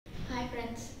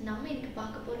friends, நம்ம இன்னைக்கு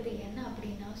பார்க்க போறது என்ன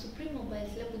அப்படின்னா சுப்ரீம்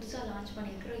மொபைல்ஸ்ல புதுசா லான்ச்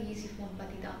பண்ணியிருக்கிற Easyfone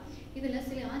பத்தி தான். இதுல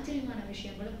சில ஆச்சரியமான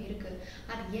விஷயங்களும் இருக்கு.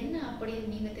 அது என்ன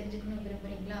அப்படின்னு நீங்க தெரிஞ்சுக்கணும்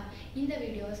விரும்புறீங்களா? இந்த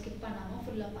வீடியோவை ஸ்கிப் பண்ணாம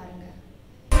ஃபுல்லா பாருங்க.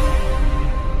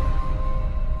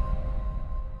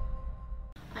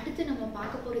 அடுத்து நம்ம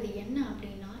பார்க்க போறது என்ன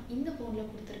அப்படின்னா இந்த ஃபோன்ல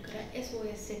கொடுத்திருக்கிற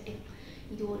SOS செட்டிங்.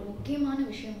 இது ஒரு முக்கியமான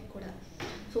விஷயம் கூட.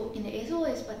 ஸோ இந்த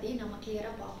SOS பற்றி நம்ம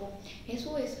கிளியராக பார்ப்போம்.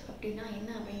 SOS அப்படின்னா என்ன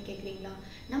அப்படின்னு கேட்குறீங்களா?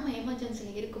 நம்ம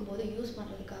எமர்ஜென்சியில் இருக்கும்போது யூஸ்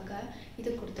பண்ணுறதுக்காக இது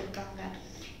கொடுத்துருக்காங்க.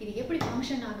 இது எப்படி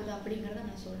ஃபங்க்ஷன் ஆகுது அப்படிங்கிறத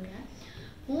நான் சொல்கிறேன்.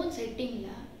 ஃபோன்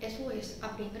செட்டிங்கில் SOS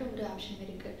அப்படிங்கிற ஒரு ஆப்ஷன்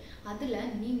இருக்குது.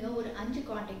 அதில் நீங்கள் ஒரு 5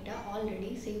 கான்டாக்டை ஆல்ரெடி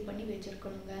சேவ் பண்ணி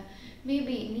வச்சுருக்கணுங்க.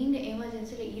 மேபி நீங்கள்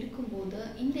எமர்ஜென்சியில் இருக்கும்போது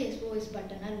இந்த SOS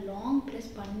பட்டனை லாங்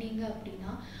ப்ரெஸ் பண்ணீங்க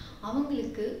அப்படின்னா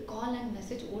அவங்களுக்கு கால் அண்ட்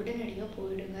மெசேஜ் உடனடியாக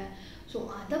போயிடுங்க. ஸோ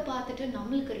அதை பார்த்துட்டு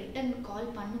நம்மளுக்கு ரிட்டன் கால்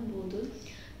பண்ணும்போது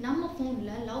நம்ம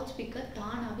ஃபோனில் லவுட் ஸ்பீக்கர்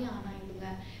தானாகவே ஆன் ஆகிடுங்க.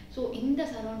 ஸோ இந்த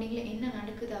சரௌண்டிங்கில் என்ன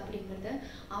நடக்குது அப்படிங்கிறத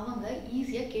அவங்க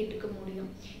ஈஸியாக கேட்டுக்க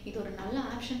முடியும். இது ஒரு நல்ல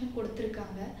ஆப்ஷன்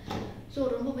கொடுத்துருக்காங்க.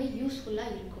 ஸோ ரொம்பவே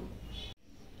யூஸ்ஃபுல்லாக இருக்கும்.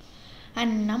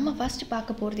 அண்ட் நம்ம ஃபஸ்ட்டு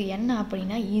பார்க்க போகிறது என்ன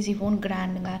அப்படின்னா Easyfone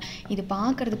கிராண்டுங்க. இது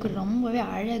பார்க்குறதுக்கு ரொம்பவே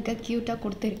அழகாக க்யூட்டாக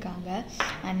கொடுத்துருக்காங்க.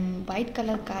 அண்ட் ஒயிட்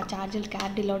கலர் சார்ஜர்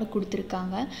கேண்டிலோடு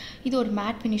கொடுத்துருக்காங்க. இது ஒரு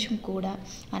மேட் ஃபினிஷும் கூட.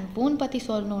 அண்ட் ஃபோன் பற்றி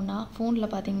சொல்லணுன்னா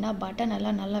ஃபோனில் பார்த்தீங்கன்னா பட்டன்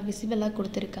எல்லாம் நல்லா விசிபிளாக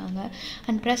கொடுத்துருக்காங்க.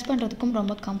 அண்ட் ப்ரெஸ் பண்ணுறதுக்கும்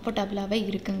ரொம்ப கம்ஃபர்டபுளாகவே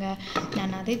இருக்குங்க.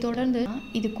 நான் அதை தொடர்ந்து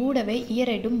இது கூடவே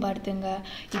இயர்ஹெட்டும் வருதுங்க.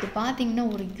 இது பார்த்திங்கன்னா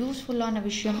ஒரு யூஸ்ஃபுல்லான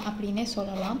விஷயம் அப்படின்னே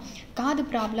சொல்லலாம். காது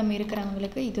ப்ராப்ளம்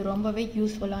இருக்கிறவங்களுக்கு இது ரொம்பவே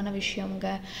யூஸ்ஃபுல்லான விஷயம்.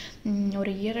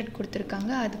 ஒரு இயர்ஹெட்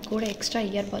கொடுத்துருக்காங்க. அது கூட எக்ஸ்ட்ரா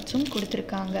இயர்பட்ஸும்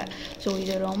கொடுத்துருக்காங்க. ஸோ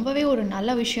இது ரொம்பவே ஒரு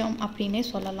நல்ல விஷயம் அப்படின்னே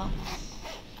சொல்லலாம்.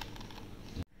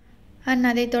 அண்ட்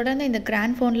அதை தொடர்ந்து இந்த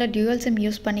கிராண்ட் ஃபோனில் டியூவல் சிம்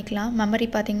யூஸ் பண்ணிக்கலாம். மெமரி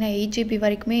பார்த்திங்கன்னா 8 GB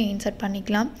வரைக்குமே இன்சர்ட்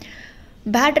பண்ணிக்கலாம்.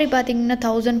 பேட்ரி பார்த்திங்கன்னா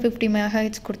 1050 mAh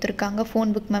கொடுத்துருக்காங்க.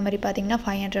 ஃபோன் புக் மெமரி பார்த்திங்கன்னா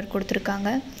 500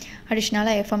 கொடுத்துருக்காங்க.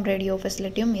 அடிஷ்னலாக FM ரேடியோ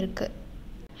ஃபெசிலிட்டியும் இருக்குது.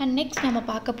 அண்ட் நெக்ஸ்ட் நம்ம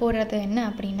பார்க்க போகிறது என்ன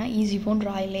அப்படின்னா Easyfone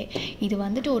Royale. இது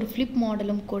வந்துட்டு ஒரு ஃப்ளிப்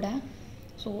மாடலும் கூட.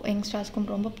 ஸோ யங்ஸ்டர்ஸ்க்கும்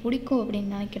ரொம்ப பிடிக்கும்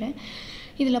அப்படின்னு நினைக்கிறேன்.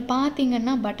 இதில்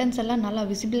பார்த்தீங்கன்னா பட்டன்ஸ் எல்லாம் நல்லா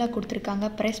விசிபிளாக கொடுத்துருக்காங்க.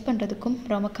 ப்ரெஸ் பண்ணுறதுக்கும்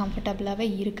ரொம்ப கம்ஃபர்டபுளாகவே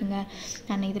இருக்குங்க.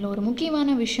 அண்ட் இதில் ஒரு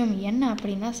முக்கியமான விஷயம் என்ன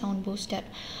அப்படின்னா சவுண்ட்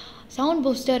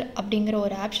பூஸ்டர் அப்படிங்கிற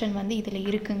ஒரு ஆப்ஷன் வந்து இதில்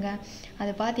இருக்குங்க.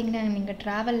 அது பார்த்திங்கன்னா நீங்கள்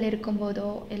ட்ராவலில்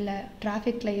இருக்கும்போதோ இல்லை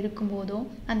டிராஃபிக்கில் இருக்கும்போதோ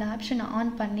அந்த ஆப்ஷனை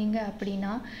ஆன் பண்ணிங்க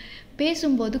அப்படின்னா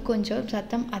பேசும்போது கொஞ்சம்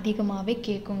சத்தம் அதிகமாகவே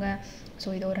கேட்குங்க. ஸோ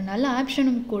இது ஒரு நல்ல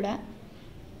ஆப்ஷனும் கூட.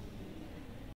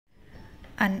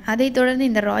 அண்ட் அதை தொடர்ந்து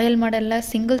இந்த ராயல் மாடலில்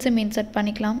சிங்கிள் சிம் இன்சர்ட்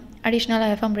பண்ணிக்கலாம். அடிஷ்னலாக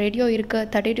FM ரேடியோ இருக்குது.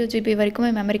 32 GB வரைக்குமே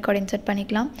மெமரி கார்டு இன்சர்ட்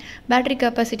பண்ணிக்கலாம். பேட்டரி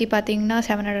கெப்பாசிட்டி பார்த்திங்கன்னா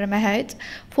 700 mAh.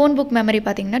 ஃபோன் புக் மெமரி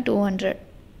பார்த்திங்கன்னா 200.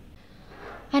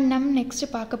 அண்ட் நம்ம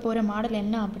நெக்ஸ்ட்டு பார்க்க போகிற மாடல்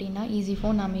என்ன அப்படின்னா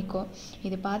Easyfone Amico.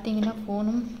 இது பார்த்திங்கன்னா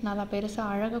ஃபோனும் நல்லா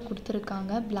பெருசாக அழகாக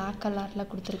கொடுத்துருக்காங்க. பிளாக் கலரில்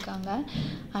கொடுத்துருக்காங்க.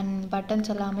 அண்ட்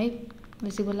பட்டன்ஸ் எல்லாமே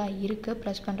விசிபிளாக இருக்குது.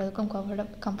 ப்ரெஸ் பண்ணுறதுக்கும்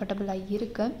கம்ஃபர்டபுளாக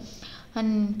இருக்குது.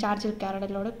 அண்ட் சார்ஜர்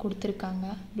கேரடலோடு கொடுத்துருக்காங்க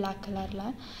பிளாக் கலரில்.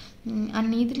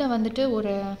 அண்ட் இதில் வந்துட்டு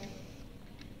ஒரு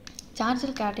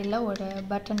சார்ஜர் கேட்டில் ஒரு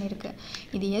பட்டன் இருக்குது.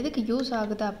 இது எதுக்கு யூஸ்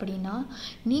ஆகுது அப்படின்னா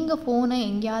நீங்கள் ஃபோனை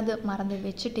எங்கேயாவது மறந்து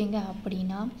வச்சுட்டீங்க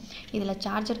அப்படின்னா இதில்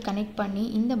சார்ஜர் கனெக்ட் பண்ணி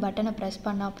இந்த பட்டனை ப்ரெஸ்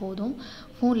பண்ணால் போதும்.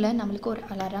 ஃபோனில் நம்மளுக்கு ஒரு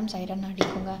அலாரம் சைரன்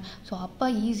அடிக்குங்க. ஸோ அப்போ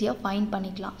ஈஸியாக ஃபைண்ட்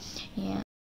பண்ணிக்கலாம்.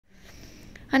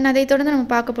 அண்ட் அதை தொடர்ந்து நம்ம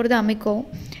பார்க்க போகிறது Amico.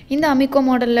 இந்த Amico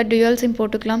மாடலில் டியூவல் சிம்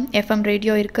போட்டுக்கலாம். FM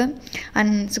ரேடியோ இருக்குது.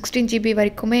 அண்ட் 16 GB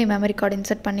வரைக்குமே மெமரி கார்டு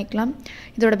இன்சர்ட் பண்ணிக்கலாம்.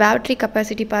 இதோட பேட்டரி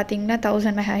கெப்பாசிட்டி பார்த்திங்கன்னா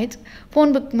 1000 mAh.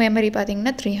 ஃபோன் புக் மெமரி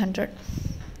பார்த்திங்கன்னா 300.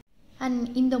 அண்ட்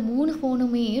இந்த 3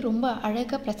 ஃபோனுமே ரொம்ப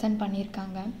அழகாக ப்ரெசென்ட்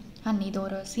பண்ணியிருக்காங்க. அண்ட் இது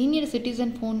ஒரு சீனியர்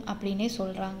சிட்டிசன் ஃபோன் அப்படின்னே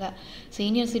சொல்கிறாங்க.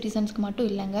 சீனியர் சிட்டிசன்ஸ்க்கு மட்டும்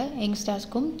இல்லைங்க,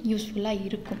 யங்ஸ்டர்ஸ்க்கும் யூஸ்ஃபுல்லாக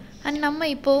இருக்கும். அண்ட் நம்ம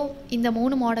இப்போது இந்த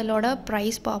 3 மாடலோட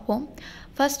ப்ரைஸ் பார்ப்போம்.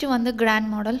 ஃபஸ்ட்டு வந்து கிராண்ட்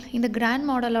மாடல். இந்த கிராண்ட்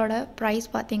மாடலோட ப்ரைஸ்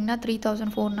பார்த்திங்கன்னா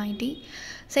 3490.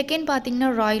 செகண்ட் பார்த்திங்கன்னா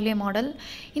ராயலே மாடல்.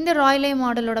 இந்த ராயலே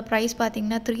மாடலோட ப்ரைஸ்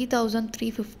பார்த்திங்கன்னா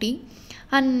 3350.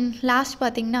 அண்ட் லாஸ்ட்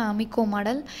பார்த்திங்கன்னா Amico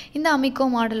மாடல். இந்த Amico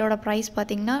மாடலோட ப்ரைஸ்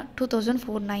பார்த்திங்கன்னா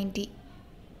 2490.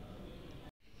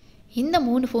 இந்த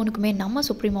 3 ஃபோனுக்குமே நம்ம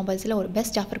சுப்ரீம் மொபைல்ஸில் ஒரு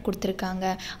பெஸ்ட் ஆஃபர் கொடுத்துருக்காங்க.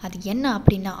 அது என்ன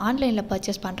அப்படின்னா ஆன்லைனில்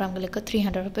பர்ச்சேஸ் பண்ணுறவங்களுக்கு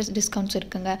 300 rupees டிஸ்கவுண்ட்ஸ்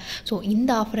இருக்குங்க. ஸோ இந்த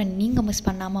ஆஃபரை நீங்கள் மிஸ்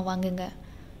பண்ணாமல் வாங்குங்க.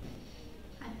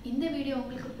 இந்த வீடியோ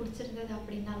உங்களுக்கு பிடிச்சிருந்தது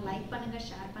அப்படின்னா லைக் பண்ணுங்கள்,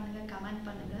 ஷேர் பண்ணுங்கள், கமெண்ட்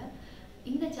பண்ணுங்கள்.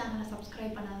 இந்த சேனலை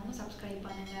சப்ஸ்கிரைப் பண்ணாதவங்க சப்ஸ்கிரைப்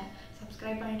பண்ணுங்கள்.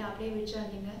 சப்ஸ்கிரைப் பண்ணிவிட்டு அப்படியே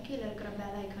வச்சுருந்தீங்க கீழே இருக்கிற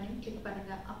பெல் ஐக்கானையும் கிளிக்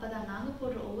பண்ணுங்கள். அப்போ தான் நாங்கள்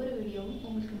போடுற ஒவ்வொரு வீடியோவும்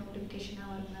உங்களுக்கு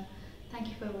நோட்டிஃபிகேஷனாக வருங்க.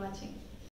 தேங்க்யூ ஃபார் வாட்சிங்.